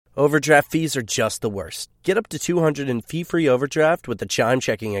Overdraft fees are just the worst. Get up to $200 in fee-free overdraft with the Chime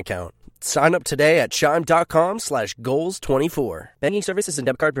checking account. Sign up today at chime.com/goals24. Banking services and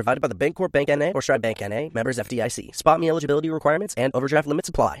debit card provided by the Bancorp Bank N.A. or Stride Bank N.A. Members FDIC. Spot me eligibility requirements and overdraft limits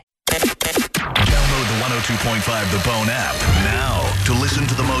apply. Download the 102.5 The Bone app now to listen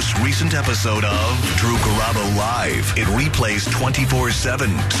to the most recent episode of Drew Garabo Live. It replays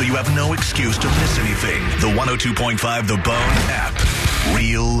 24/7, so you have no excuse to miss anything. The 102.5 The Bone app.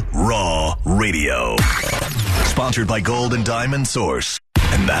 Real, raw radio. Sponsored by Gold and Diamond Source.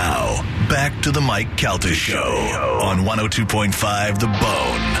 And now, back to the Mike Calta Show on 102.5 The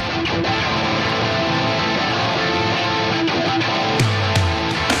Bone.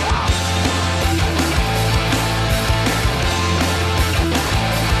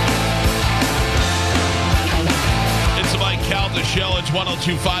 It's the Mike Calta Show. It's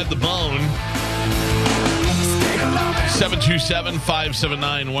 102.5 The Bone.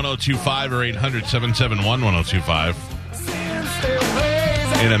 727-579-1025 or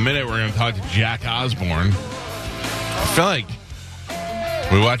 800-771-1025. In a minute, we're going to talk to Jack Osborne. I feel like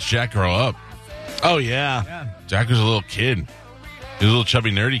we watched Jack grow up. Oh, yeah. Jack was a little kid. He was a little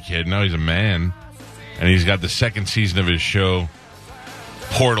chubby, nerdy kid. Now he's a man. And he's got the second season of his show,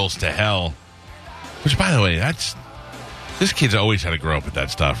 Portals to Hell. Which, by the way, this kid's always had to grow up with that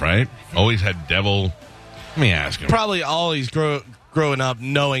stuff, right? Always had devil. Let me ask him. Probably always growing up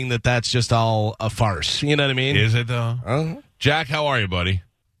knowing that that's just all a farce. You know what I mean? Is it, though? Uh-huh. Jack, how are you, buddy?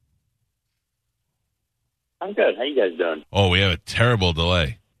 I'm good. How you guys doing? Oh, we have a terrible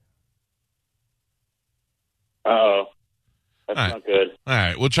delay. Uh-oh. That's All right. not good. All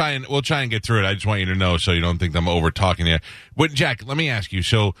right, we'll try and get through it. I just want you to know so you don't think I'm over talking you. But Jack, let me ask you.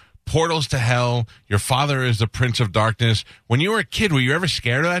 So, Portals to Hell. Your father is the Prince of Darkness. When you were a kid, were you ever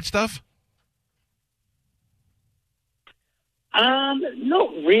scared of that stuff?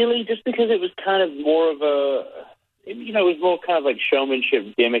 Not really. Just because it was kind of more of it was more kind of like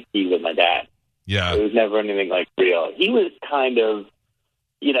showmanship gimmicky with my dad. Yeah. It was never anything like real. He was kind of,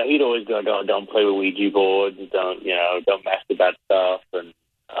 he'd always go, "Oh, don't play with Ouija boards, don't mess with that stuff." And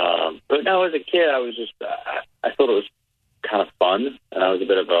but no, as a kid, I was just, I thought it was kind of fun, and I was a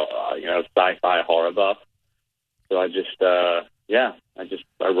bit of a, sci-fi horror buff. So I just, I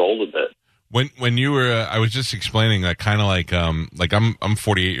rolled with it. When you were, I was just explaining that kind of like I'm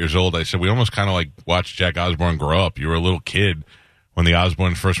 48 years old. I said we almost kind of like watched Jack Osborne grow up. You were a little kid when the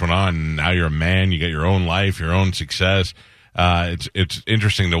Osborne first went on, and now you're a man. You get your own life, your own success. It's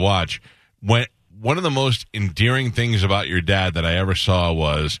interesting to watch. One of the most endearing things about your dad that I ever saw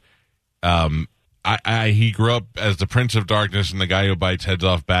was, he grew up as the Prince of Darkness and the guy who bites heads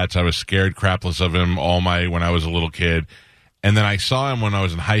off bats. I was scared crapless of him when I was a little kid, and then I saw him when I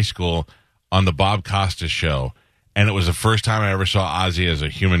was in high school on the Bob Costas show, and it was the first time I ever saw Ozzy as a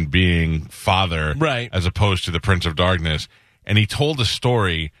human being, father, right, as opposed to the Prince of Darkness. And he told a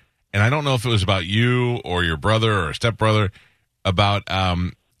story, and I don't know if it was about you or your brother or stepbrother, about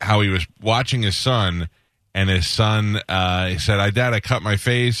how he was watching his son, and his son he said, Dad, I cut my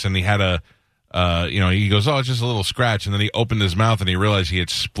face, and he had he goes, oh, it's just a little scratch, and then he opened his mouth, and he realized he had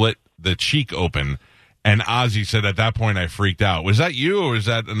split the cheek open. And Ozzy said, at that point, I freaked out. Was that you, or was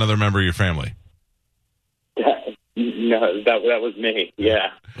that another member of your family? No, that was me,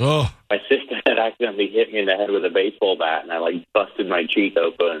 yeah. Oh. My sister had accidentally hit me in the head with a baseball bat, and I, busted my cheek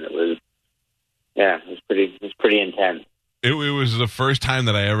open. It was pretty intense. It was the first time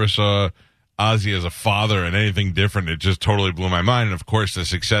that I ever saw Ozzy as a father and anything different. It just totally blew my mind. And, of course, the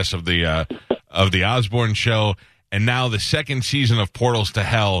success of the Osborne show, and now the second season of Portals to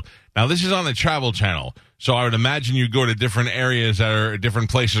Hell. Now, this is on the Travel Channel, so I would imagine you go to different areas that are different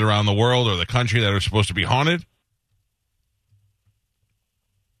places around the world or the country that are supposed to be haunted?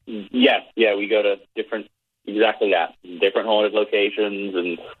 Yes, yeah, we go to different haunted locations,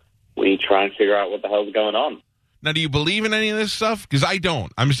 and we try and figure out what the hell's going on. Now, do you believe in any of this stuff? Because I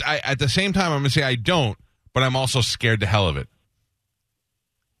don't. At the same time, I'm going to say I don't, but I'm also scared to hell of it.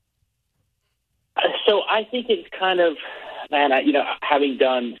 So I think it's kind of, man, having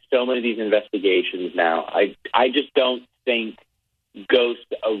done so many of these investigations now, I just don't think ghosts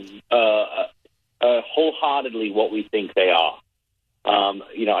are wholeheartedly what we think they are.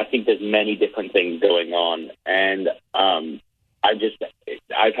 I think there's many different things going on, and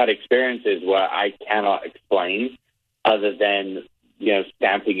I've had experiences where I cannot explain other than,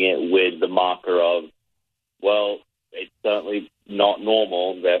 stamping it with the marker of, well, it's certainly not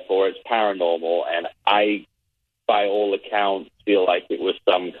normal, therefore it's paranormal, and I, by all accounts, feel like it was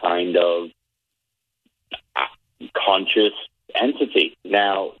some kind of conscious entity.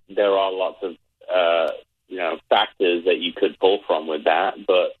 Now, there are lots of, factors that you could pull from with that.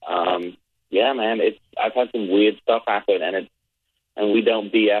 But yeah, man, I've had some weird stuff happen, and we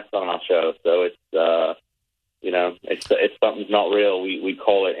don't BS on our show, so if something's not real, we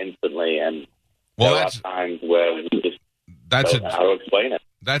call it instantly, and there are times where we just don't know how to explain it.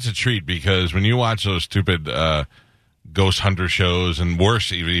 That's a treat, because when you watch those stupid ghost hunter shows, and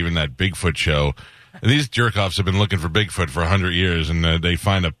worse, even that Bigfoot show, these jerk-offs have been looking for Bigfoot for 100 years, and they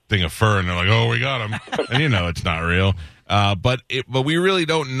find a thing of fur, and they're like, oh, we got him. And it's not real. But we really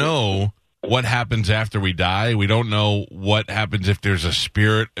don't know what happens after we die. We don't know what happens if there's a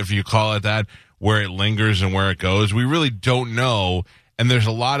spirit, if you call it that, where it lingers and where it goes. We really don't know, and there's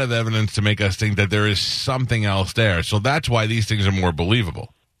a lot of evidence to make us think that there is something else there. So that's why these things are more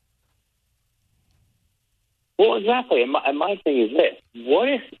believable. Well, exactly. And my thing is this: what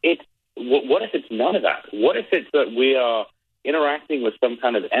if it's none of that? What if it's that we are interacting with some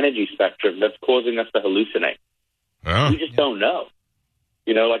kind of energy spectrum that's causing us to hallucinate? We just don't know.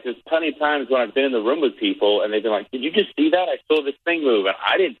 There's plenty of times when I've been in the room with people and they've been like, "Did you just see that? I saw this thing move and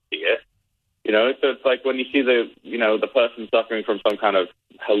I didn't see it." So it's like when you see the person suffering from some kind of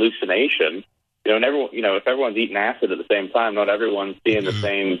hallucination, and everyone, if everyone's eating acid at the same time, not everyone's seeing the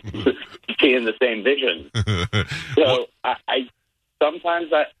same vision. So I sometimes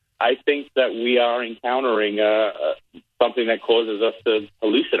think that we are encountering something that causes us to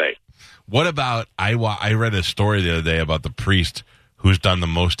hallucinate. What about, I read a story the other day about the priest who's done the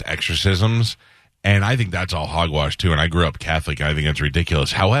most exorcisms, and I think that's all hogwash too, and I grew up Catholic, and I think it's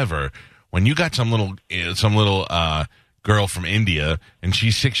ridiculous. However, when you got some little girl from India, and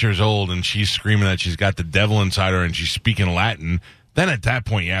she's 6 years old, and she's screaming that she's got the devil inside her, and she's speaking Latin, then at that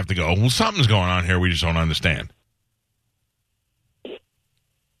point you have to go, well, something's going on here we just don't understand.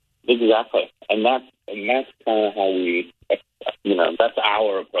 Exactly, and that's kind of how we, that's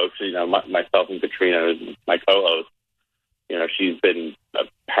our approach. Myself and Katrina, my co-host, she's been a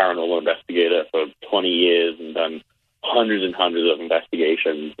paranormal investigator for 20 years and done hundreds and hundreds of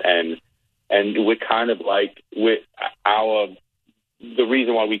investigations, and we're kind of like, the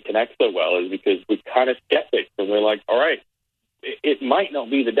reason why we connect so well is because we're kind of skeptics, and we're like, all right, it might not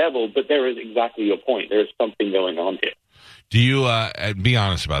be the devil, but there is exactly your point. There is something going on here. Do you, be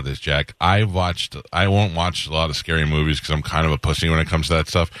honest about this, Jack? I won't watch a lot of scary movies because I'm kind of a pussy when it comes to that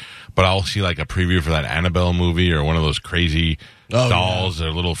stuff, but I'll see like a preview for that Annabelle movie or one of those crazy dolls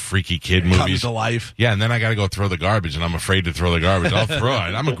or little freaky kid movies. Comes to life. Yeah, and then I got to go throw the garbage, and I'm afraid to throw the garbage. I'll throw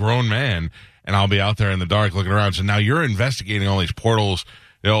it. I'm a grown man, and I'll be out there in the dark looking around. So now you're investigating all these portals,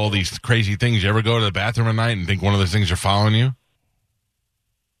 all these crazy things. You ever go to the bathroom at night and think one of those things are following you?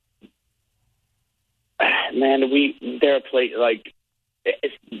 Man, there are places like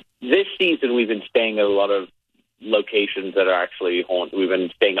this season. We've been staying at a lot of locations that are actually haunted. We've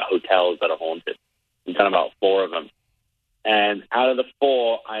been staying at hotels that are haunted. We've done about 4 of them, and out of the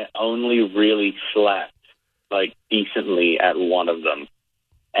 4, I only really slept like decently at one of them.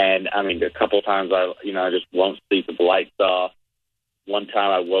 And I mean, a couple of times I just won't sleep with the lights off. One time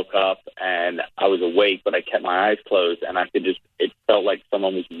I woke up and I was awake, but I kept my eyes closed, and it felt like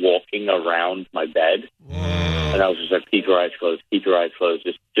someone was walking around my bed. And I was just like, keep your eyes closed,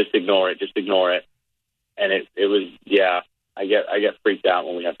 just ignore it. And it was, I get freaked out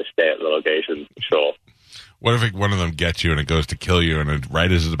when we have to stay at the location, for sure. What if one of them gets you and it goes to kill you, and right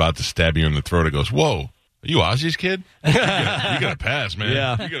as it's about to stab you in the throat, it goes, whoa. Are you Ozzy's kid? You gotta pass, man.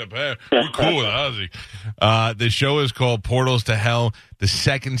 Yeah. You gotta pass. We're cool with Ozzy. The show is called Portals to Hell. The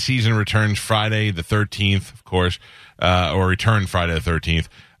second season returns Friday the 13th, of course, or return Friday the 13th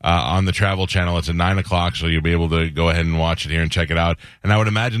on the Travel Channel. It's at 9 o'clock, so you'll be able to go ahead and watch it here and check it out. And I would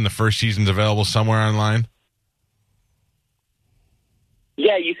imagine the first season's available somewhere online.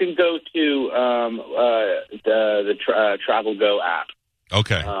 Yeah, you can go to the Travel Go app.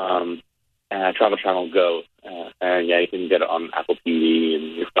 Okay. Travel Channel Go, and you can get it on Apple TV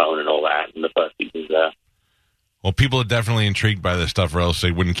and your phone and all that, and the first season's there. Well, people are definitely intrigued by this stuff, or else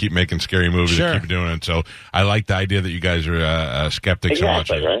they wouldn't keep making scary movies and keep doing it. So I like the idea that you guys are skeptics and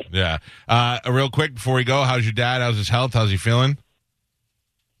watching. Right? Yeah. Real quick before we go, how's your dad? How's his health? How's he feeling?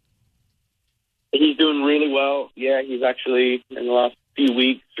 He's doing really well. Yeah, he's actually, in the last few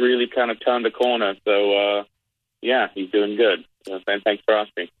weeks, really kind of turned a corner. So, he's doing good. Thanks for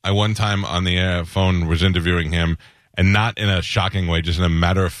asking. I one time on the phone was interviewing him, and not in a shocking way, just in a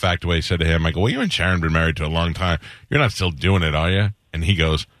matter-of-fact way, said to him, I go, well, you and Sharon been married to a long time. You're not still doing it, are you? And he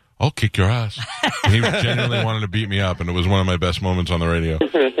goes, I'll kick your ass. And he genuinely wanted to beat me up, and it was one of my best moments on the radio.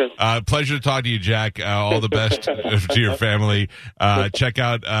 Pleasure to talk to you, Jack. All the best to your family. Check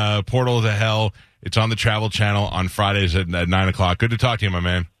out Portal to Hell. It's on the Travel Channel on Fridays at 9 o'clock. Good to talk to you, my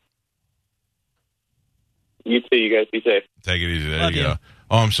man. You too. You guys be safe. Take it easy. There Love you you. go.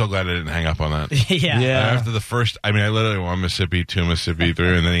 Oh, I'm so glad I didn't hang up on that. yeah. After the first, I literally 1 Mississippi, 2 Mississippi,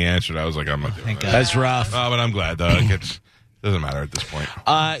 3, and then he answered. I was like, I'm not doing that. That's rough. Oh, but I'm glad, though. It doesn't matter at this point.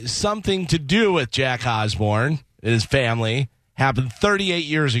 Something to do with Jack Osborne and his family happened 38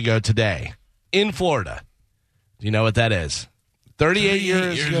 years ago today in Florida. Do you know what that is? 38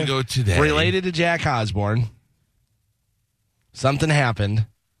 years ago today. Related to Jack Osborne. Something happened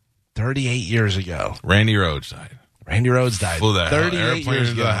 38 years ago. Randy Rhoads died. Randy Rhoads died. Flew that 38 airplane years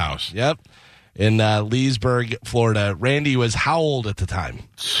into ago. the house. Yep. In Leesburg, Florida. Randy was how old at the time?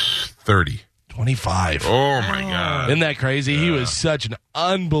 30. 25. Oh, my God. Isn't that crazy? He was such an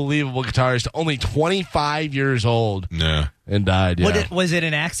unbelievable guitarist. Only 25 years old. Yeah. And died, yeah. Was it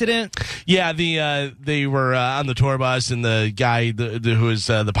an accident? Yeah, they were on the tour bus, and the guy who was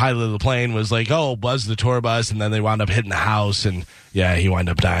the pilot of the plane was like, "Oh, buzz the tour bus," and then they wound up hitting the house, and yeah, he wound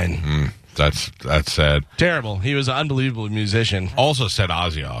up dying. That's sad. Terrible. He was an unbelievable musician. Also set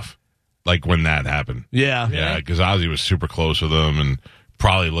Ozzy off, like when that happened. Yeah, Yeah, because Ozzy was super close with him and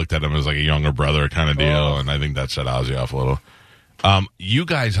probably looked at him as like a younger brother kind of deal, and I think that set Ozzy off a little. You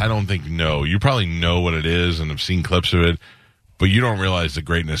guys, I don't think know. You probably know what it is and have seen clips of it, but you don't realize the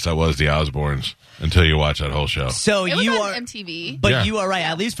greatness that was the Osbournes until you watch that whole show. So It was you on are MTV. But Yeah. you are right.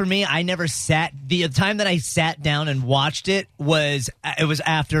 At least for me, I never sat. The time that I sat down and watched it was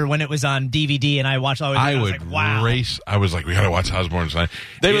after when it was on DVD, and I watched all of it. I and would was like, wow. race. I was like, we got to watch Osbournes tonight.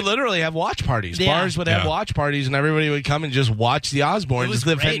 They would literally have watch parties. Yeah. Bars would have Yeah. watch parties, and everybody would come and just watch the Osbournes. It was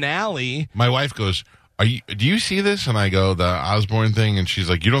The great. finale. My wife goes, do you see this? And I go, the Osborne thing. And she's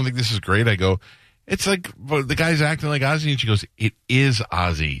like, you don't think this is great? I go, it's like, well, the guy's acting like Ozzy. And she goes, it is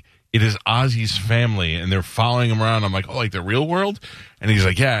Ozzy. It is Ozzy's family. And they're following him around. I'm like, oh, like the real world? And he's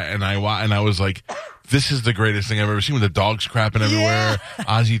like, yeah. And I was like, this is the greatest thing I've ever seen with the dogs crapping everywhere.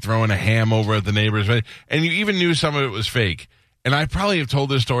 Ozzy throwing a ham over at the neighbors. And you even knew some of it was fake. And I probably have told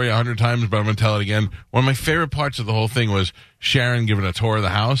this story 100 times, but I'm going to tell it again. One of my favorite parts of the whole thing was Sharon giving a tour of the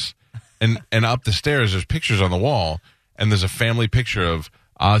house. And up the stairs, there's pictures on the wall, and there's a family picture of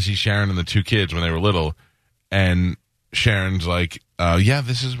Ozzy, Sharon, and the two kids when they were little. And Sharon's like, yeah,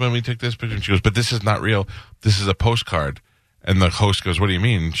 this is when we took this picture. And she goes, but this is not real. This is a postcard. And the host goes, what do you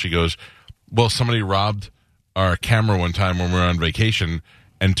mean? And she goes, well, somebody robbed our camera one time when we were on vacation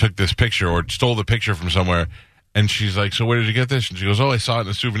and took this picture or stole the picture from somewhere. And she's like, so where did you get this? And she goes, oh, I saw it in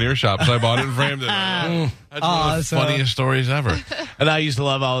a souvenir shop, so I bought it and framed it. That's one of the funniest stories ever. And I used to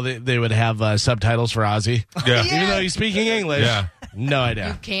love how they would have subtitles for Ozzy. Yeah. Even though he's speaking English. Yeah. No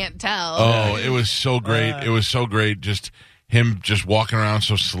idea. Can't tell. Oh, it was so great. It was so great. Just him just walking around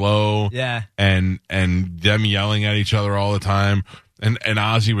so slow. Yeah. And them yelling at each other all the time. And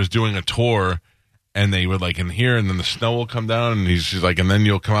Ozzy was doing a tour. And they would like in here, and then the snow will come down, and he's like, and then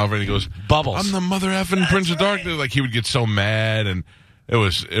you'll come over, and he goes, Bubbles. I'm the mother effing Prince of Darkness. Like he would get so mad, and it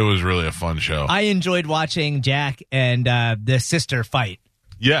was really a fun show. I enjoyed watching Jack and the sister fight.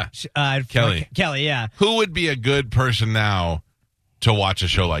 Yeah, Kelly. Kelly, yeah. Who would be a good person now to watch a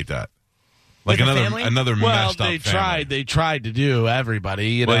show like that? Like With a family? another Well, messed up they family. tried to do everybody.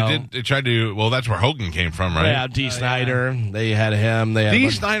 You know. They tried to. Well, that's where Hogan came from, right? Yeah, D. Snyder. They had him. They had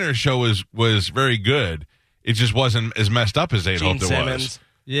D. Snyder's show was very good. It just wasn't as messed up as they'd Gene hoped it Simmons. was.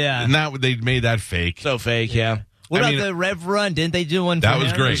 Yeah. And that they made that fake. So fake, yeah. What I about mean, the Rev Run? Didn't they do one for that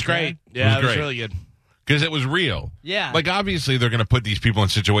was him? great. It was great. It Yeah, was it was great. really good. Because it was real. Yeah. Like, obviously, they're going to put these people in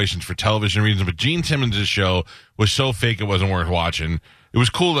situations for television reasons, but Gene Simmons' show was so fake it wasn't worth watching. It was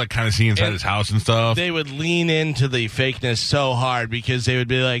cool to kind of see inside his house and stuff. They would lean into the fakeness so hard because they would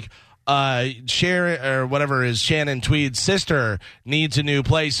be like, Sharon or whatever is Shannon Tweed's sister needs a new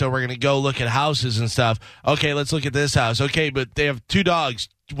place, so we're going to go look at houses and stuff. Okay, let's look at this house. Okay, but they have 2 dogs.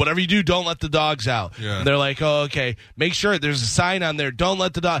 Whatever you do, don't let the dogs out. Yeah. And they're like, oh, okay. Make sure there's a sign on there. Don't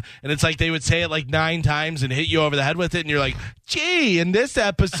let the dog. And it's like they would say it like 9 times and hit you over the head with it. And you're like, gee, in this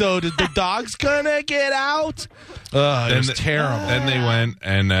episode, is the dog's going to get out? It was terrible. Then they went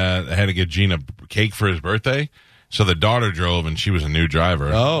and had to get Gene a cake for his birthday. So the daughter drove, and she was a new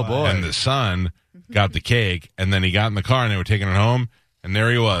driver. Oh, boy. And the son got the cake, and then he got in the car, and they were taking it home, and there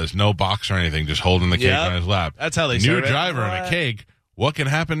he was, no box or anything, just holding the cake Yep. on his lap. That's how they New serve it. driver and a cake. What can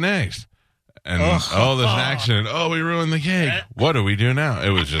happen next? And, there's an accident. Oh, we ruined the cake. What do we do now? It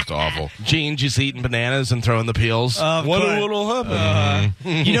was just awful. Gene just eating bananas and throwing the peels. Of What'll course. happen?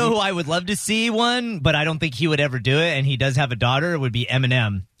 You know who I would love to see one, but I don't think he would ever do it, and he does have a daughter, would be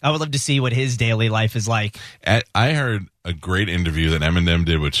Eminem. I would love to see what his daily life is like. I heard a great interview that Eminem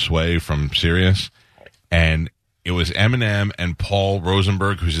did with Sway from Sirius, and it was Eminem and Paul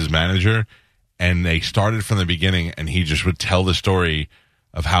Rosenberg, who's his manager, and they started from the beginning, and he just would tell the story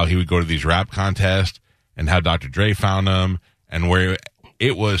of how he would go to these rap contests and how Dr. Dre found him, and where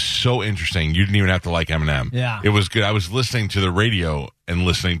it was so interesting. You didn't even have to like Eminem. Yeah. It was good. I was listening to the radio and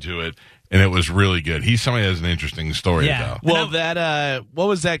listening to it, and it was really good. He's somebody that has an interesting story to tell. Well, that what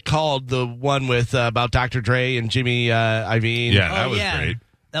was that called? The one with about Dr. Dre and Jimmy Iovine. Yeah, that was great.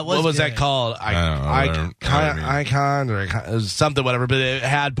 That was what was good. that called? Icon or it was something, whatever. But it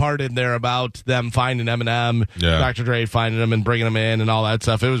had part in there about them finding Eminem, Dr. Dre finding him and bringing him in and all that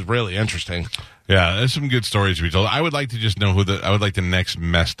stuff. It was really interesting. Yeah, there's some good stories to be told. I would like to just know I would like the next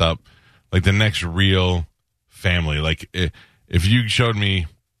messed up, like the next real family. Like if you showed me,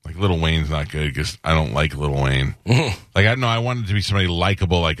 like Lil Wayne's not good because I don't like Lil Wayne. Like I wanted to be somebody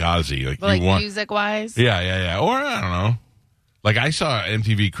likable like Ozzy. Like music wise. Yeah. Or I don't know. Like I saw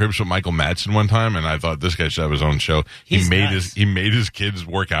MTV Cribs with Michael Madsen one time, and I thought this guy should have his own show. He made his kids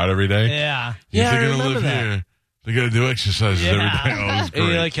work out every day. Yeah, They're gonna live here. They're gonna do exercises every day. Oh, it was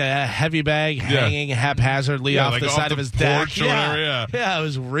great. Like a heavy bag hanging haphazardly off the side of his deck. Yeah, it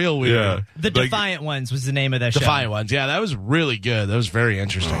was real weird. Yeah. The Defiant Ones was the name of that show. Defiant Ones. Yeah, that was really good. That was very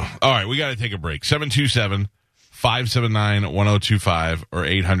interesting. All right, we got to take a break. 727-579-1025 or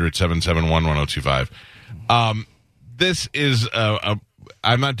 800-771-1025. This is I'm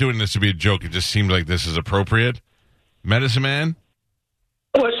not doing this to be a joke. It just seems like this is appropriate. Medicine Man?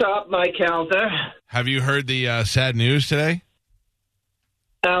 What's up, Mike Calta? Have you heard the sad news today?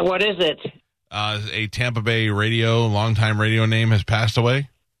 What is it? A Tampa Bay longtime radio name has passed away.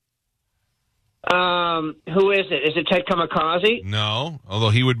 Who is it? Is it Ted Kamikaze? No, although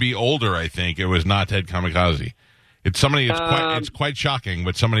he would be older, I think. It was not Ted Kamikaze. It's somebody, it's quite shocking,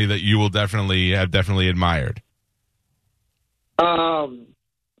 but somebody that you will definitely admired.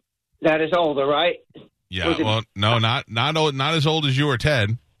 That is older, right? Yeah, well, no, not as old as you or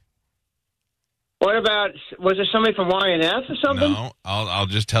Ted. What about, was there somebody from YNF or something? No, I'll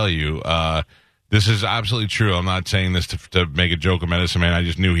just tell you, this is absolutely true. I'm not saying this to make a joke of Medicine Man. I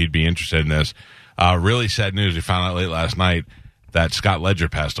just knew he'd be interested in this. Really sad news. We found out late last night that Scott Ledger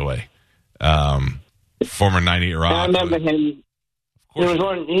passed away. Former 98 Rock. I remember him. He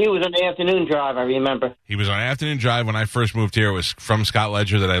was on the afternoon drive, I remember. He was on afternoon drive. When I first moved here, it was from Scott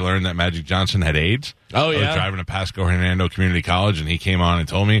Ledger that I learned that Magic Johnson had AIDS. Oh, yeah? I was driving to Pasco Hernando Community College, and he came on and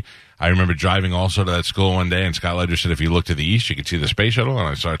told me. I remember driving also to that school one day, and Scott Ledger said if you look to the east, you could see the space shuttle, and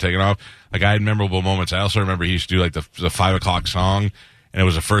I started taking off. Like, I had memorable moments. I also remember he used to do, like, the 5 o'clock song, and it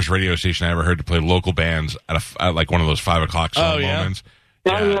was the first radio station I ever heard to play local bands at like, one of those 5 o'clock song moments.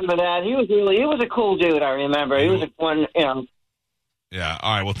 I remember that. He was a cool dude, I remember. He was one, Yeah.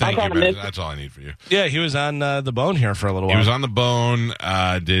 All right. Well, thank you, man. That's all I need for you. Yeah, he was on The Bone here for a little while. He was on The Bone,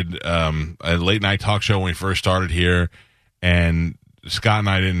 did a late-night talk show when we first started here, and Scott and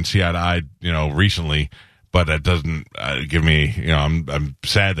I didn't see eye to eye, recently, but that doesn't give me, I'm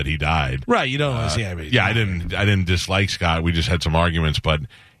sad that he died. Right, you don't want to see him. Yeah, I didn't dislike Scott. We just had some arguments, but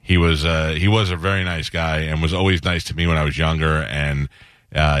he was a very nice guy and was always nice to me when I was younger, and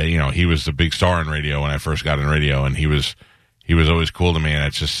he was the big star in radio when I first got in radio, and he was always cool to me, and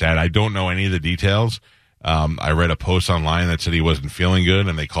it's just sad. I don't know any of the details. I read a post online that said he wasn't feeling good,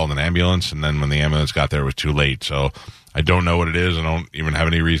 and they called an ambulance, and then when the ambulance got there, it was too late. So I don't know what it is. I don't even have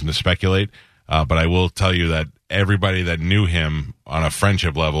any reason to speculate. But I will tell you that everybody that knew him on a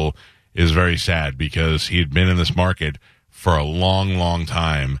friendship level is very sad because he had been in this market for a long, long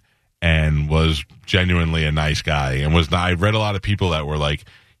time and was genuinely a nice guy. And I read a lot of people that were like,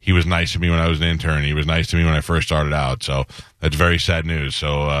 he was nice to me when I was an intern. He was nice to me when I first started out. So that's very sad news.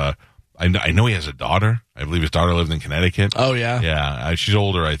 So I know he has a daughter. I believe his daughter lived in Connecticut. Oh, yeah? Yeah. She's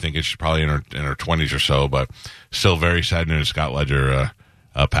older. I think she's probably in her 20s or so, but still very sad news. Scott Ledger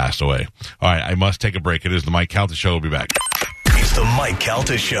passed away. All right, I must take a break. It is the Mike Calta Show. We'll be back. It's the Mike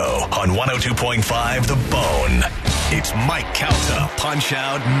Calta Show on 102.5 The Bone. It's Mike Calta,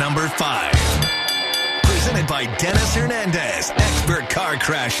 Punch-Out number 5. Presented by Dennis Hernandez, expert car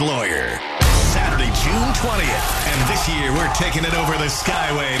crash lawyer. Saturday, June 20th. And this year, we're taking it over the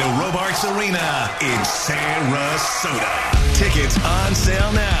Skyway to Robarts Arena in Sarasota. Tickets on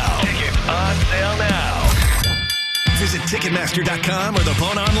sale now. Visit Ticketmaster.com or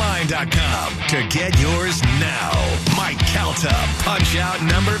theboneonline.com to get yours now. Mike Calta, Punch-Out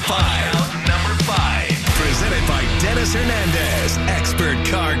number 5. Presented by Dennis Hernandez, expert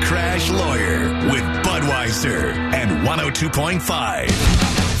car crash lawyer with Budweiser and 102.5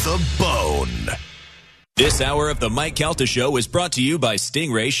 The Bone. This hour of the Mike Calta Show is brought to you by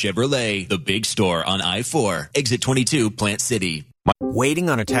Stingray Chevrolet, the big store on I-4, exit 22, Plant City. Waiting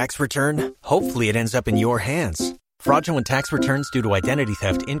on a tax return? Hopefully it ends up in your hands. Fraudulent tax returns due to identity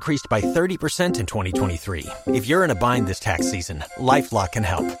theft increased by 30% in 2023. If you're in a bind this tax season, LifeLock can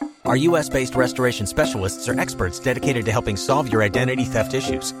help. Our U.S.-based restoration specialists are experts dedicated to helping solve your identity theft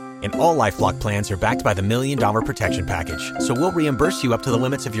issues. And all LifeLock plans are backed by the $1 Million Protection Package. So we'll reimburse you up to the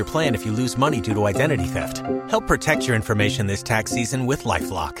limits of your plan if you lose money due to identity theft. Help protect your information this tax season with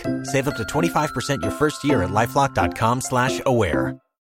LifeLock. Save up to 25% your first year at LifeLock.com/aware.